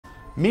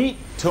Meet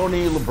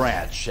Tony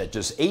LaBranch. At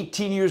just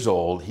 18 years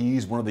old,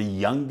 he's one of the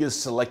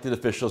youngest elected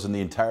officials in the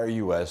entire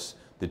U.S.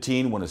 The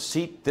teen won a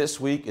seat this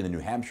week in the New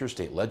Hampshire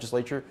state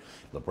legislature.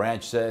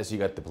 LaBranch says he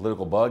got the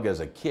political bug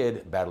as a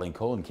kid battling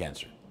colon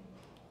cancer.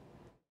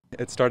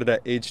 It started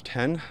at age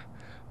 10.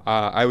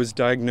 I was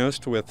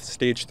diagnosed with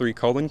stage 3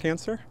 colon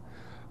cancer.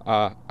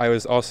 I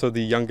was also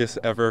the youngest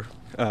ever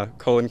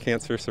colon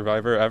cancer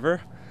survivor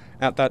ever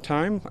at that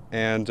time.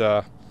 And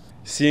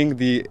seeing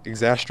the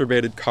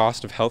exacerbated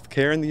cost of health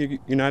care in the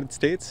United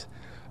States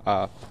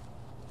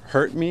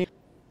hurt me.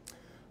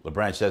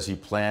 LaBranch says he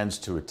plans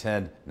to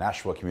attend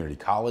Nashua Community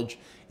College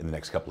in the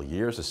next couple of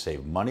years to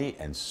save money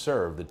and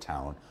serve the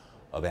town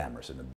of Amherst.